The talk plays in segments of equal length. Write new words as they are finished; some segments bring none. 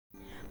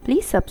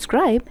Please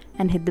subscribe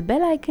and hit the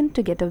bell icon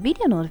to get a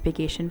video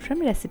notification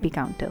from Recipe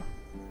Counter.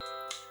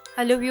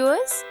 Hello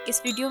viewers,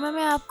 इस video में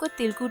मैं आपको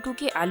तिल कुट्टू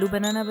के आलू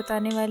बनाना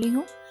बताने वाली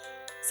हूँ।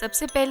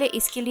 सबसे पहले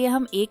इसके लिए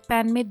हम एक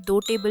पैन में 2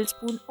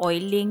 टेबलस्पून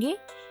ऑयल लेंगे।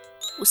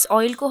 उस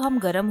ऑयल को हम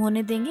गरम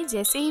होने देंगे।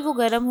 जैसे ही वो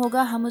गरम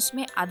होगा हम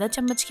उसमें आधा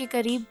चम्मच के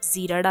करीब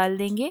ज़ीरा डाल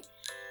देंगे।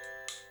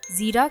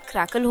 ज़ीरा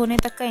क्रैकल होने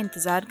तक का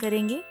इंतज़ार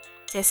करेंगे।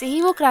 जैसे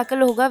ही वो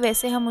क्रैकल होगा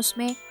वैसे हम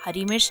उसमें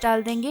हरी मिर्च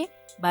डाल देंगे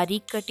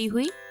बारीक कटी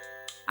हुई।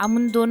 हम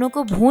उन दोनों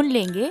को भून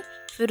लेंगे।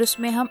 फिर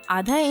उसमें हम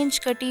आधा इंच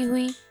कटी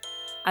हुई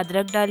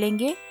अदरक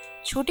डालेंगे।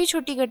 छोटी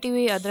छोटी कटी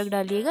हुई अदरक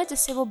डालिएगा,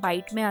 जिससे वो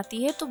बाइट में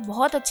आती है तो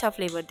बहुत अच्छा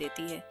फ्लेवर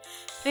देती है।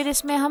 फिर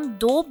इसमें हम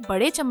 2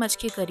 बड़े चम्मच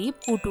के करीब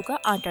कुट्टू का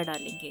आटा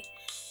डालेंगे।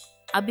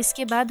 अब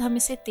इसके बाद हम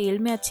इसे तेल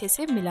में अच्छे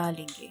से मिला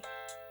लेंगे।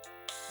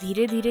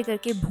 धीरे धीरे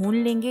करके भून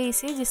लेंगे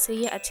इसे, जिससे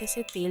ये अच्छे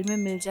से तेल में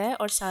मिल जाए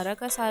और सारा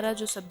का सारा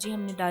जो सब्जी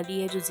हमने डाली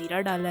है, जो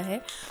ज़ीरा डाला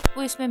है,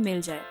 वो इसमें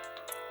मिल जाए।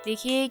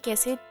 देखिए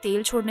कैसे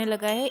तेल छोड़ने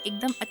लगा है,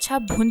 एकदम अच्छा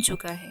भुन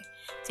चुका है।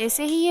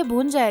 जैसे ही ये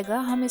भुन जाएगा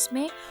हम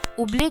इसमें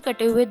उबले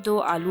कटे हुए 2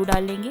 आलू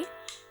डालेंगे।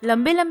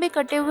 लंबे लंबे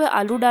कटे हुए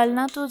आलू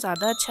डालना तो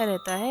ज़्यादा अच्छा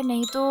रहता है,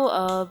 नहीं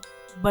तो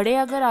बड़े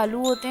अगर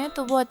आलू होते हैं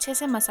तो वो अच्छे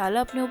से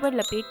मसाला अपने ऊपर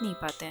लपेट नहीं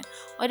पाते हैं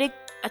और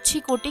एक अच्छी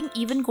कोटिंग,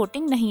 इवन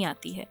कोटिंग नहीं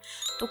आती है।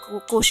 तो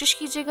कोशिश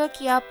कीजिएगा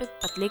कि आप एक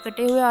पतले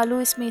कटे हुए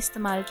आलू इसमें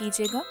इस्तेमाल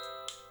कीजिएगा।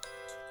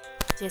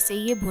 जैसे ही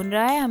ये भुन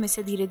रहा है हम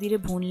इसे धीरे धीरे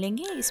भून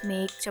लेंगे। इसमें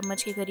 1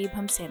 चम्मच के करीब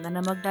हम सेंधा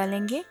नमक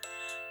डालेंगे।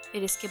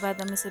 फिर इसके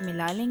बाद हम इसे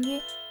मिला लेंगे।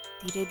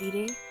 धीरे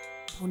धीरे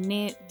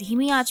भुनने,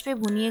 धीमी आंच पे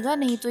भुनिएगा,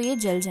 नहीं तो ये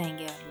जल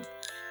जाएंगे आलू।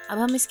 अब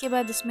हम इसके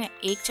बाद इसमें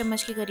 1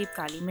 चम्मच के करीब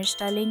काली मिर्च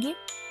डालेंगे।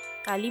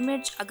 काली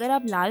मिर्च अगर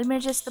आप लाल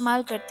मिर्च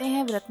इस्तेमाल करते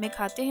हैं, व्रत में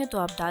खाते हैं, तो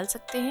आप डाल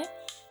सकते हैं।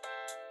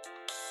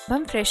 अब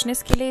हम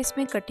फ्रेशनेस के लिए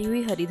इसमें कटी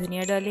हुई हरी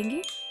धनिया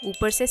डालेंगे।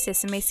 ऊपर से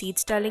सेसमे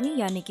सीड्स डालेंगे,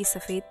 यानी कि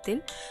सफ़ेद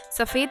तिल।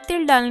 सफ़ेद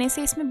तिल डालने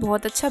से इसमें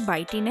बहुत अच्छा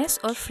बाइटीनेस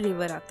और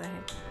फ्लेवर आता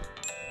है।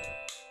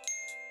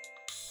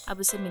 अब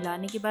उसे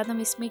मिलाने के बाद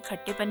हम इसमें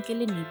खट्टेपन के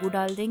लिए नींबू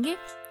डाल देंगे।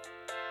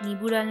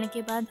 नींबू डालने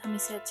के बाद हम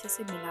इसे अच्छे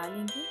से मिला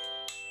लेंगे।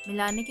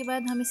 मिलाने के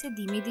बाद हम इसे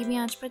धीमी धीमी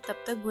आंच पर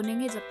तब तक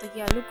भुनेंगे जब तक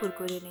ये आलू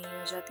कुरकुरे नहीं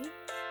हो जाती।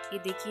 ये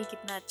देखिए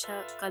कितना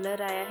अच्छा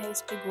कलर आया है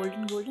इस पर,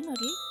 गोल्डन गोल्डन,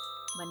 और ये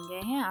बन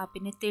गए हैं। आप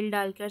इन्हें तिल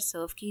डालकर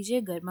सर्व कीजिए,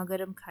 गर्मा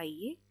गर्म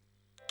खाइए।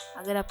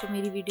 अगर आपको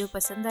मेरी वीडियो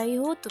पसंद आई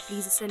हो तो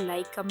प्लीज़ इसे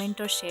लाइक,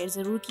 कमेंट और शेयर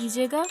ज़रूर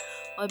कीजिएगा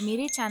और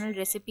मेरे चैनल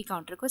रेसिपी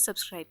काउंटर को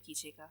सब्सक्राइब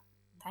कीजिएगा।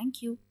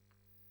 Thank you.